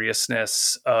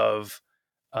seriousness of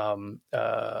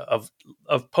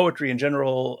poetry in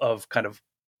general, of kind of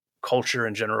culture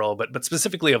in general, but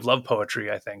specifically of love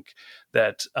poetry. I think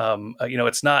that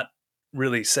it's not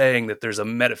really saying that there's a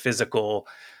metaphysical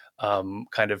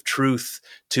kind of truth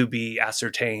to be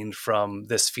ascertained from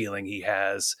this feeling he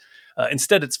has.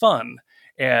 Instead, it's fun,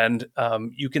 and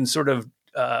you can sort of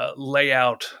lay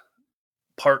out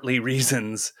partly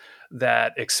reasons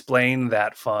that explain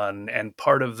that fun. And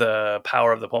part of the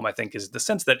power of the poem, I think, is the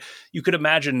sense that you could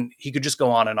imagine he could just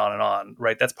go on and on and on,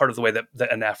 right? That's part of the way that the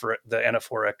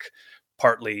anaphoric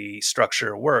partly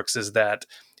structure works, is that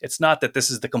it's not that this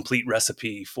is the complete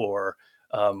recipe for,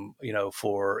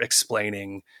 for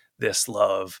explaining this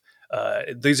love.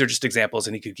 These are just examples,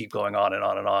 and he could keep going on and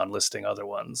on and on, listing other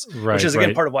ones, which is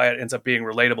again part of why it ends up being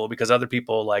relatable, because other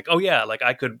people like, oh yeah, like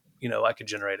I could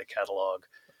generate a catalog.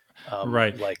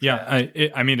 Right. Like yeah.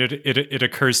 I mean, it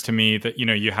occurs to me that,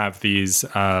 you have these,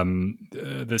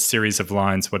 this series of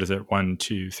lines, what is it? 1,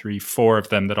 2, 3, 4 of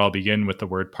them that all begin with the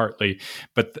word partly.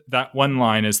 But that one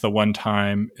line is the one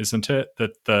time, isn't it?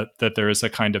 That there is a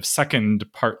kind of second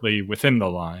partly within the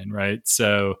line, right?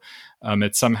 So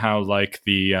it's somehow like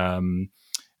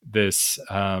this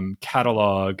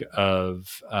catalog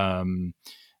of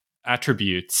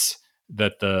attributes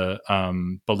that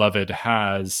the beloved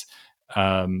has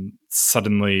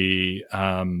suddenly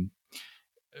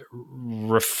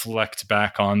reflect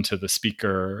back onto the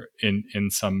speaker in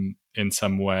some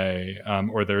way,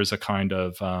 or there's a kind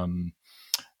of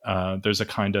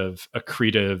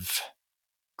accretive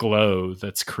glow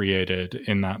that's created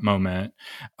in that moment.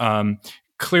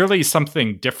 Clearly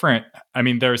something different. I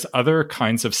mean, there's other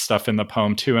kinds of stuff in the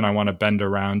poem too, and I want to bend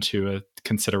around to a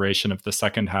consideration of the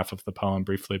second half of the poem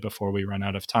briefly before we run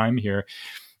out of time here.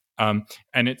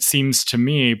 And it seems to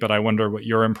me, but I wonder what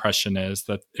your impression is,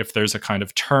 that if there's a kind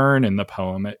of turn in the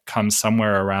poem, it comes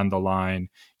somewhere around the line,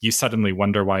 you suddenly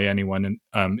wonder why anyone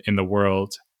in the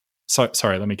world.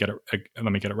 Sorry, let me get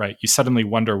it right. You suddenly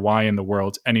wonder why in the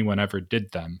world anyone ever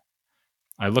did them.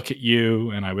 I look at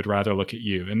you, and I would rather look at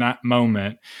you. In that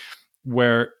moment,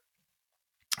 where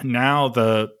now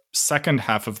the second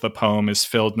half of the poem is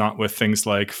filled not with things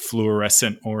like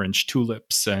fluorescent orange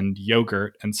tulips and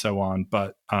yogurt and so on,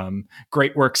 but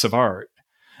great works of art.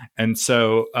 And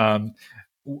so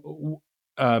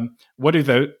what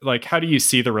do how do you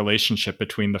see the relationship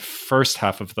between the first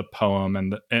half of the poem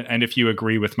and if you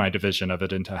agree with my division of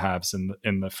it into halves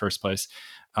in the first place,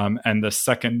 and the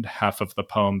second half of the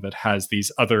poem that has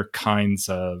these other kinds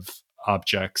of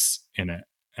objects in it,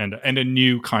 and a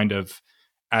new kind of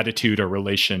attitude or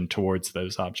relation towards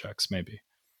those objects, maybe?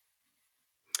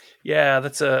 Yeah,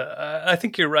 that's a. I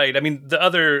think you're right. I mean, the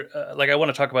other, like, I want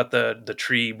to talk about the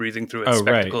tree breathing through its Oh,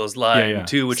 right. spectacles Yeah, line yeah.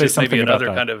 too, which Say is maybe something about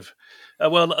another that. kind of.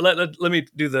 Well, let me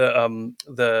do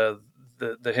the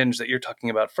hinge that you're talking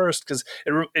about first, because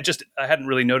it just, I hadn't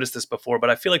really noticed this before,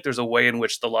 but I feel like there's a way in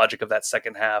which the logic of that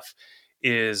second half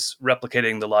is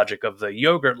replicating the logic of the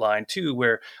yogurt line too,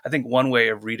 where I think one way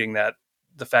of reading that,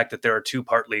 the fact that there are two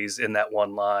partleys in that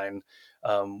one line,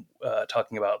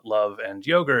 talking about love and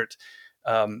yogurt.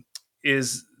 Um,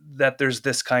 is that there's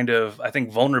this kind of, I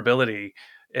think, vulnerability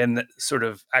in sort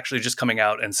of actually just coming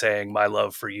out and saying my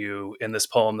love for you in this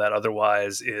poem that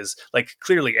otherwise is like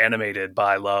clearly animated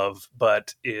by love,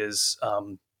 but is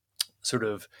sort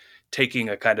of taking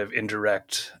a kind of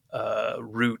indirect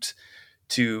route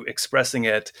to expressing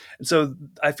it. And so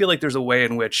I feel like there's a way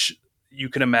in which you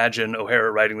can imagine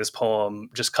O'Hara writing this poem,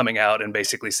 just coming out and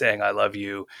basically saying "I love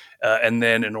you," and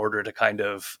then in order to kind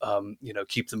of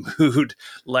keep the mood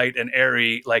light and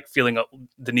airy, like feeling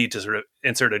the need to sort of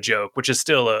insert a joke, which is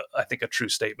still I think a true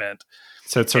statement.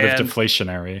 So it's sort of And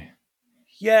deflationary.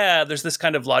 yeah, there's this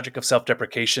kind of logic of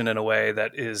self-deprecation in a way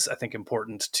that is, I think,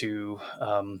 important to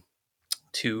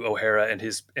O'Hara and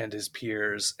his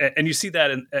peers, and you see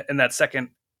that in that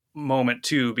second moment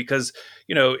too, because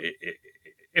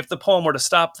if the poem were to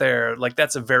stop there, like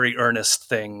that's a very earnest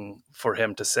thing for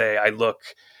him to say. I look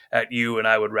at you, and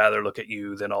I would rather look at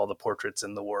you than all the portraits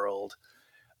in the world.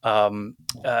 And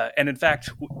in fact,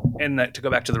 to go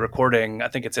back to the recording, I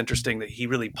think it's interesting that he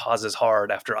really pauses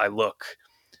hard after I look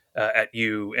at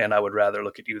you, and I would rather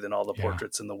look at you than all the Yeah.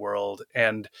 portraits in the world.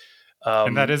 And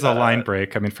And that is a line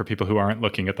break. I mean, for people who aren't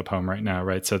looking at the poem right now,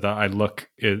 right? So the I look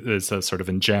is a sort of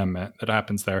enjambment that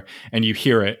happens there. And you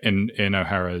hear it in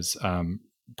O'Hara's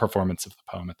performance of the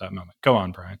poem at that moment. Go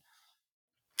on, Brian.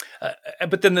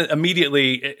 But then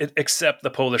immediately, except the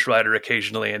Polish writer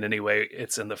occasionally, and anyway,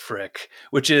 it's in the frick,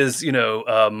 which is,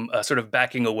 sort of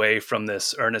backing away from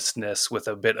this earnestness with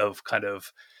a bit of kind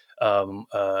of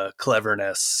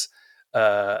cleverness.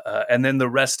 And then the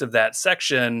rest of that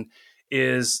section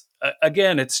is,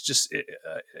 again,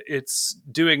 it's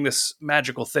doing this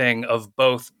magical thing of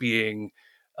both being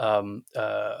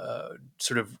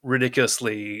sort of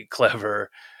ridiculously clever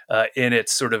in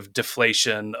its sort of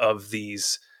deflation of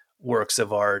these works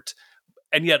of art,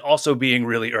 and yet also being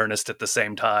really earnest at the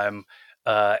same time.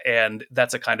 And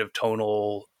that's a kind of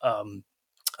tonal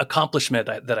accomplishment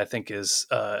that I think is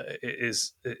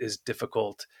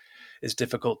difficult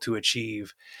to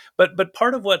achieve. But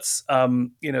part of what's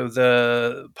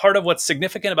the part of what's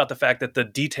significant about the fact that the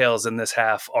details in this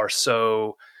half are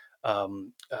so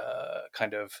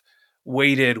kind of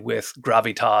weighted with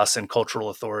gravitas and cultural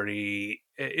authority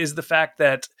is the fact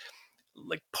that,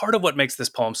 like, part of what makes this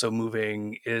poem so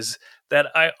moving is that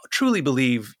I truly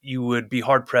believe you would be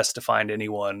hard pressed to find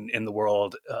anyone in the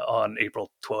world on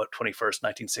April 21st,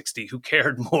 1960, who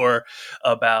cared more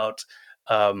about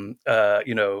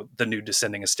the nude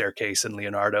descending a staircase and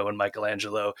Leonardo and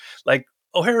Michelangelo. Like,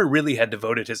 O'Hara really had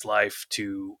devoted his life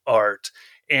to art,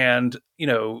 and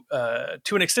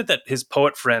to an extent that his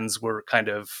poet friends were kind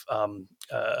of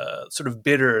sort of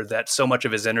bitter that so much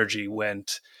of his energy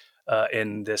went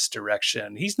in this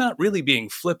direction. He's not really being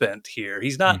flippant here.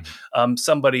 He's not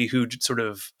somebody who sort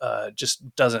of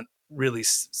just doesn't really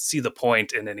see the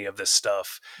point in any of this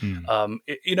stuff.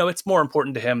 It's more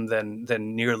important to him than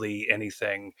nearly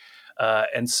anything.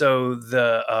 And so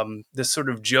this sort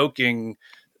of joking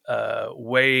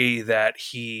way that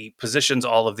he positions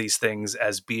all of these things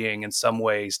as being in some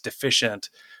ways deficient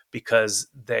because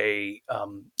they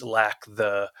lack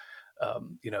they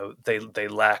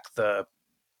lack the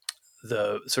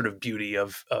sort of beauty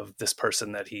of this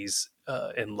person that he's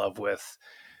in love with.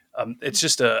 It's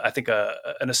just I think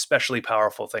an especially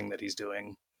powerful thing that he's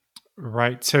doing.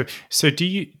 Right. So do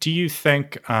you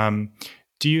think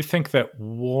that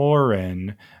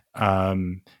Warren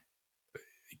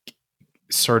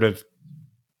sort of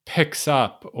picks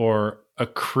up or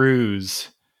accrues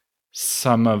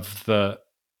some of the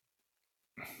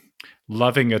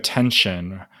loving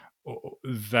attention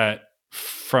that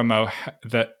from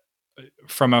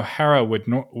O'Hara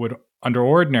would under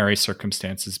ordinary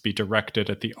circumstances be directed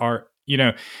at the art?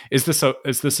 Is this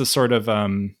a sort of a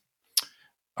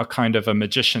kind of a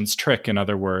magician's trick, in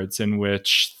other words, in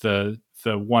which the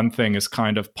one thing is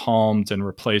kind of palmed and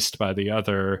replaced by the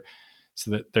other, so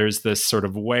that there's this sort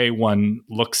of way one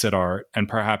looks at art, and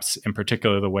perhaps in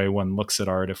particular the way one looks at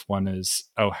art if one is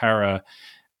O'Hara,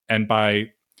 and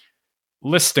by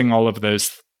listing all of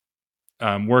those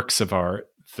works of art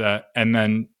that, and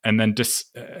then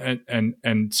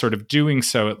sort of doing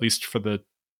so, at least for the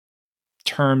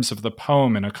terms of the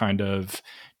poem, in a kind of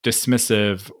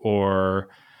dismissive or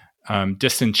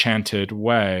disenchanted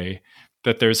way,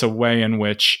 that there's a way in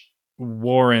which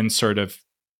Warren sort of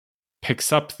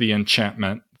picks up the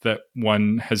enchantment that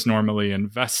one has normally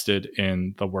invested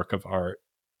in the work of art?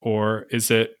 Or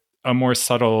is it a more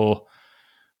subtle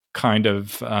kind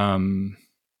of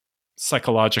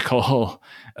psychological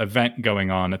event going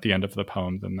on at the end of the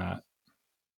poem than that?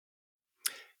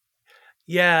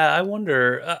 Yeah, I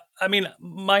wonder. I mean,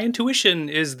 my intuition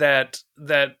is that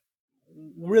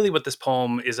really what this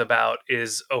poem is about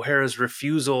is O'Hara's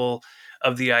refusal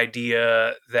of the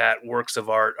idea that works of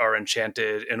art are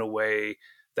enchanted in a way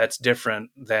that's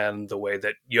different than the way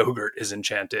that yogurt is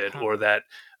enchanted, or that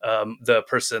the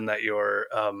person that you're,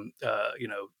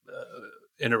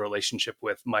 in a relationship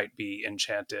with might be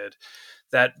enchanted.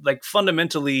 That, like,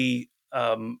 fundamentally,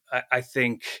 I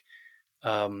think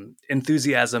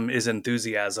enthusiasm is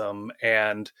enthusiasm,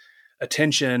 and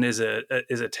attention is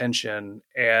attention,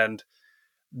 and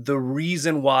the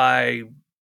reason why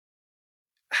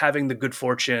having the good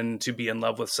fortune to be in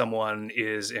love with someone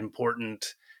is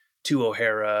important to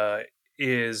O'Hara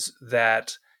is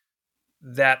that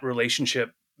that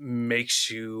relationship makes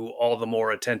you all the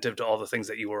more attentive to all the things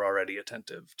that you were already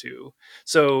attentive to.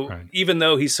 So Right. even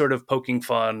though he's sort of poking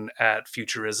fun at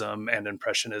futurism and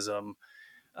impressionism,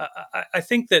 I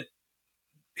think that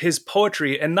his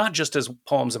poetry, and not just his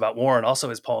poems about Warren, also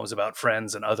his poems about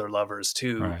friends and other lovers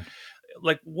too, Right.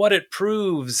 like, what it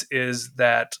proves is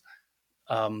that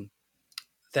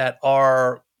that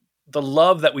our the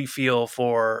love that we feel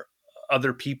for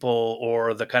other people,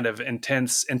 or the kind of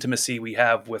intense intimacy we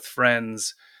have with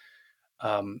friends,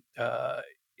 um, uh,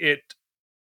 it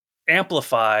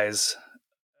amplifies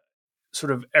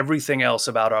sort of everything else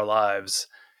about our lives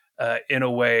in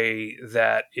a way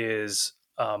that is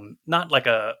not like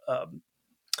that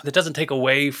doesn't take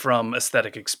away from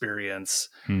aesthetic experience.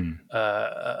 Hmm.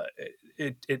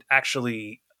 It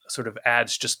actually sort of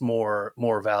adds just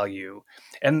more value,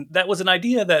 and that was an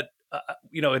idea that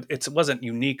it wasn't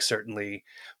unique, certainly,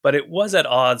 but it was at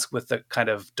odds with the kind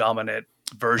of dominant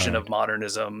version Right. of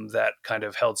modernism that kind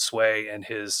of held sway in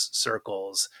his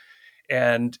circles.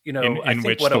 And I In think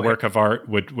which what the work of art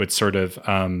would sort of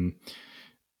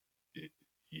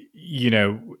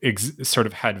sort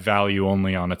of had value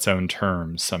only on its own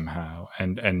terms somehow,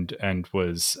 and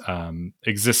was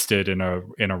existed in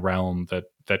a realm that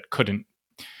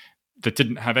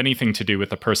didn't have anything to do with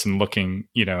the person looking,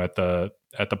 at the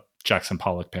Jackson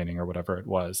Pollock painting or whatever it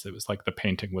was. It was like the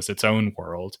painting was its own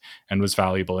world and was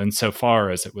valuable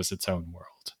insofar as it was its own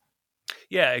world.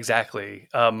 Yeah, exactly.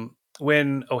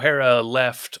 When O'Hara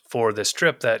left for this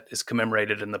trip that is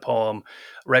commemorated in the poem,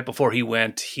 right before he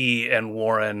went, he and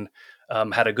Warren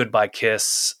had a goodbye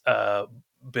kiss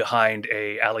behind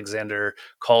a Alexander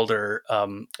Calder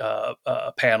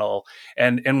panel.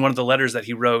 And in one of the letters that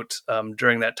he wrote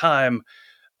during that time,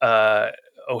 uh,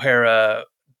 O'Hara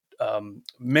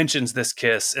mentions this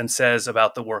kiss and says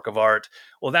about the work of art,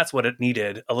 well, that's what it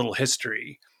needed, a little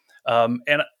history.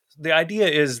 And the idea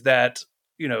is that,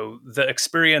 the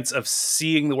experience of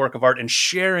seeing the work of art and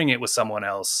sharing it with someone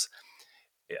else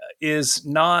is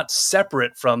not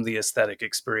separate from the aesthetic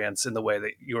experience in the way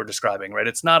that you're describing, right?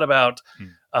 It's not about,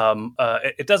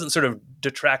 it doesn't sort of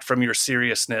detract from your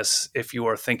seriousness if you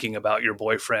are thinking about your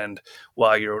boyfriend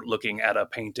while you're looking at a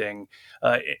painting.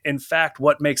 In fact,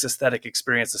 what makes aesthetic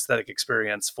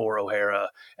experience for O'Hara,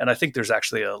 and I think there's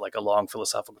actually a long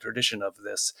philosophical tradition of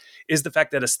this, is the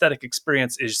fact that aesthetic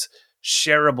experience is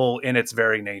shareable in its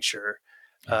very nature.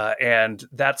 And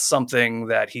that's something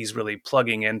that he's really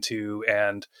plugging into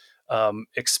and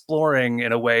exploring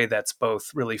in a way that's both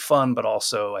really fun, but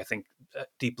also, I think,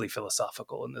 deeply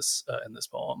philosophical in this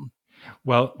poem.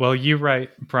 Well, you write,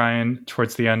 Brian,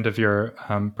 towards the end of your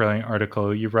brilliant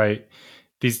article, you write,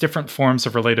 these different forms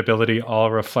of relatability all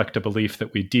reflect a belief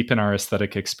that we deepen our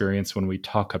aesthetic experience when we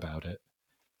talk about it.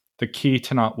 The key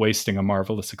to not wasting a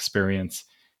marvelous experience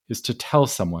is to tell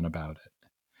someone about it.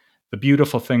 The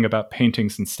beautiful thing about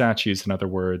paintings and statues, in other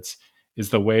words, is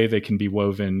the way they can be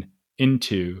woven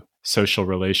into social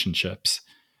relationships.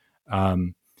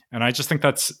 And I just think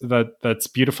that's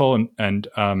beautiful and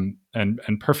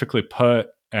perfectly put.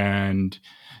 And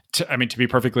to be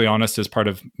perfectly honest, is part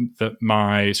of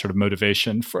my sort of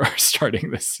motivation for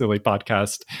starting this silly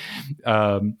podcast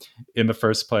in the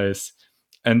first place.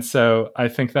 And so I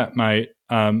think that might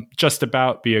just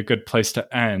about be a good place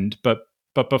to end. But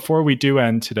before we do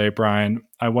end today, Brian,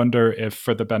 I wonder if,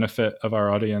 for the benefit of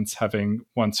our audience, having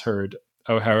once heard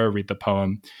O'Hara read the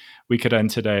poem, we could end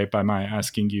today by my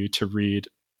asking you to read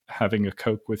Having a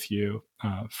Coke with You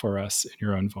for us in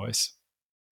your own voice.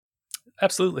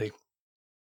 Absolutely.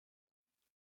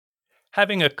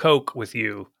 Having a Coke with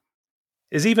you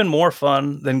is even more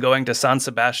fun than going to San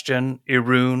Sebastian,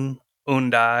 Irun,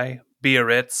 Undai,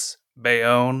 Biarritz,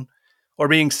 Bayonne, or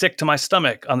being sick to my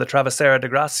stomach on the Travesera de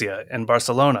Gracia in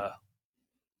Barcelona.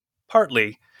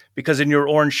 Partly because in your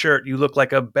orange shirt you look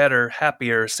like a better,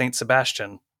 happier Saint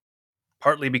Sebastian.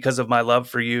 Partly because of my love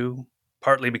for you,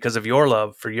 partly because of your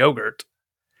love for yogurt,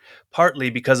 partly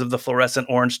because of the fluorescent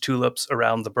orange tulips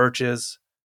around the birches,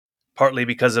 partly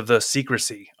because of the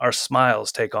secrecy our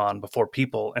smiles take on before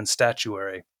people and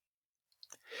statuary.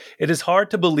 It is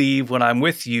hard to believe when I'm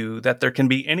with you that there can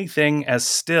be anything as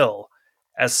still,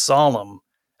 as solemn,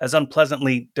 as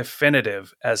unpleasantly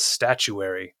definitive as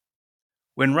statuary,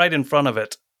 when right in front of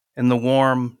it, in the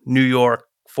warm New York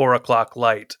 4 o'clock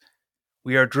light,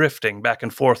 we are drifting back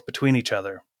and forth between each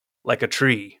other, like a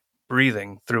tree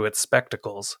breathing through its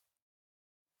spectacles.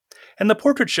 And the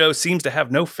portrait show seems to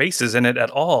have no faces in it at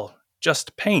all,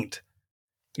 just paint.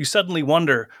 You suddenly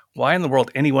wonder why in the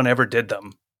world anyone ever did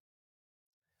them.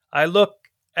 I look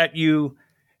at you,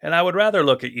 and I would rather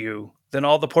look at you than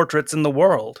all the portraits in the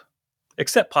world,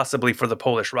 except possibly for the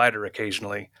Polish writer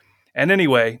occasionally. And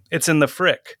anyway, it's in the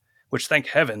Frick, which thank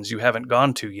heavens you haven't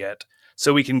gone to yet,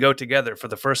 so we can go together for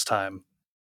the first time.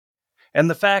 And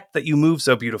the fact that you move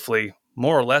so beautifully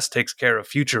more or less takes care of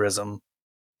futurism.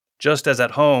 Just as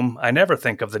at home, I never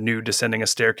think of the nude descending a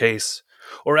staircase,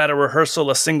 or at a rehearsal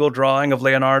a single drawing of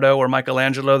Leonardo or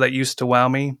Michelangelo that used to wow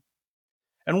me.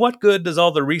 And what good does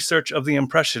all the research of the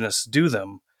Impressionists do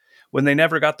them when they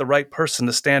never got the right person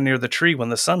to stand near the tree when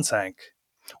the sun sank?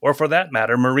 Or for that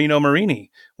matter, Marino Marini,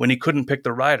 when he couldn't pick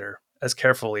the rider as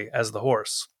carefully as the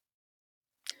horse.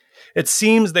 It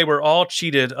seems they were all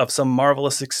cheated of some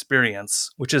marvelous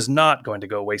experience, which is not going to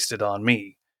go wasted on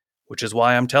me, which is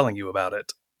why I'm telling you about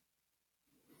it.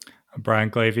 Brian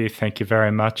Glavey, thank you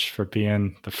very much for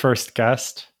being the first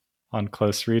guest on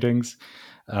Close Readings.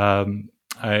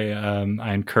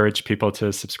 I encourage people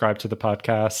to subscribe to the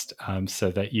podcast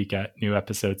so that you get new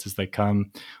episodes as they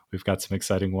come. We've got some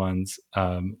exciting ones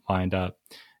lined up.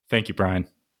 Thank you, Brian.